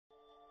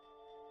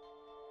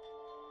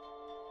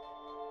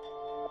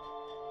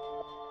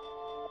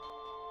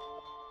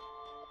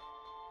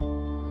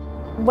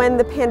When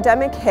the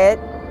pandemic hit,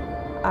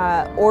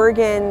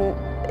 Oregon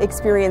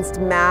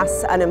experienced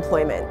mass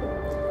unemployment.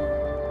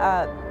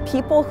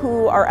 People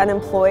who are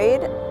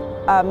unemployed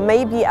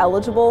may be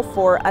eligible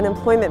for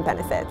unemployment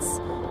benefits.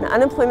 Now,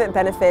 unemployment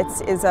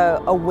benefits is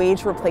a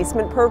wage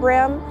replacement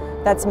program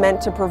that's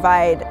meant to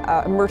provide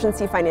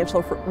emergency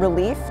financial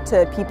relief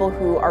to people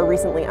who are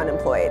recently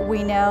unemployed.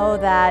 We know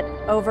that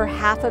over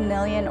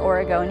 500,000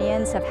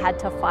 Oregonians have had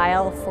to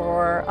file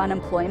for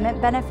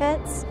unemployment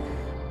benefits.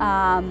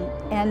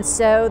 And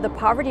so the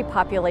poverty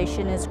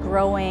population is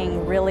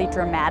growing really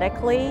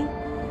dramatically.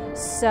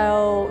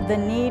 So the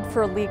need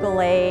for legal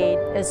aid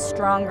is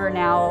stronger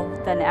now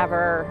than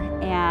ever,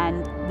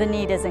 and the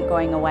need isn't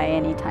going away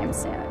anytime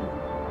soon.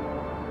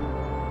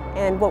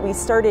 And what we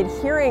started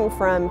hearing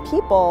from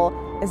people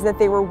is that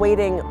they were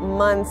waiting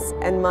months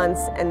and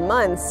months and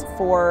months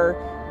for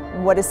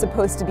what is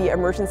supposed to be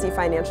emergency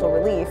financial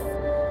relief.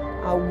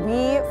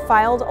 We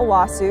filed a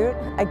lawsuit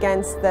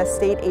against the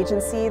state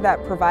agency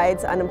that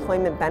provides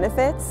unemployment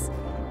benefits,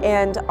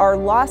 and our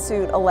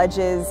lawsuit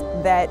alleges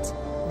that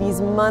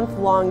these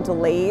month-long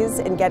delays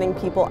in getting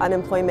people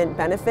unemployment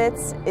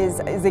benefits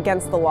is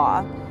against the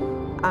law.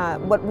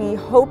 What we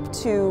hope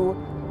to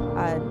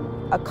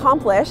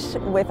accomplish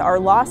with our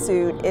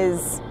lawsuit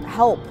is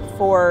help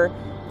for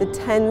the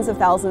tens of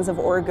thousands of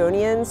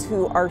Oregonians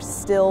who are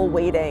still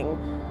waiting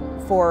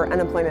for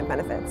unemployment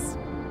benefits.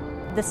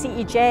 The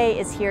CEJ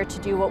is here to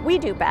do what we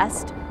do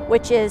best,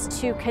 which is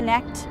to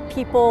connect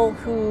people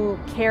who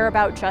care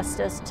about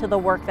justice to the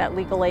work that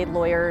legal aid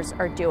lawyers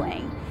are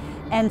doing.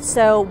 And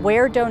so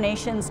where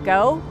donations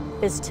go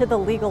is to the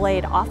legal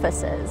aid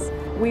offices.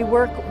 We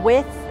work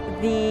with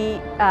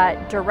the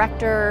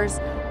directors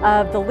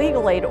of the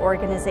legal aid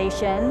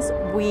organizations.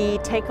 We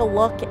take a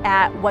look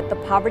at what the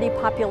poverty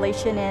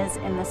population is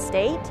in the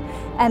state,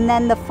 and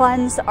then the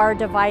funds are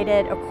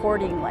divided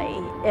accordingly.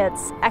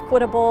 It's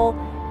equitable,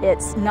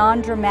 it's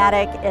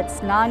non-dramatic,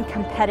 it's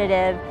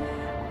non-competitive.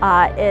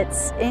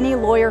 It's any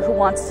lawyer who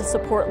wants to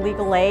support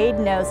legal aid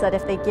knows that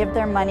if they give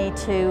their money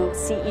to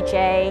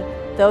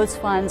CEJ, those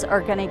funds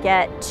are going to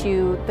get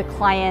to the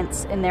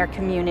clients in their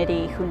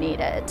community who need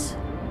it.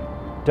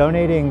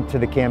 Donating to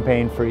the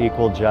Campaign for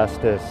Equal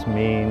Justice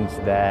means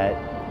that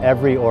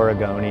every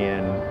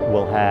Oregonian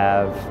will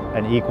have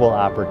an equal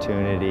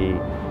opportunity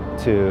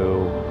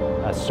to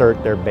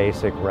assert their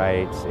basic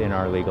rights in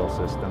our legal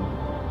system.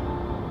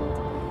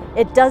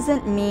 It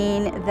doesn't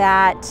mean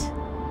that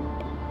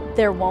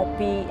there won't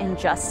be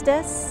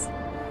injustice,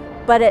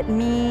 but it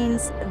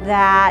means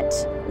that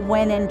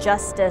when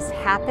injustice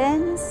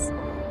happens,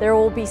 there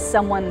will be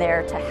someone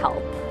there to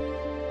help.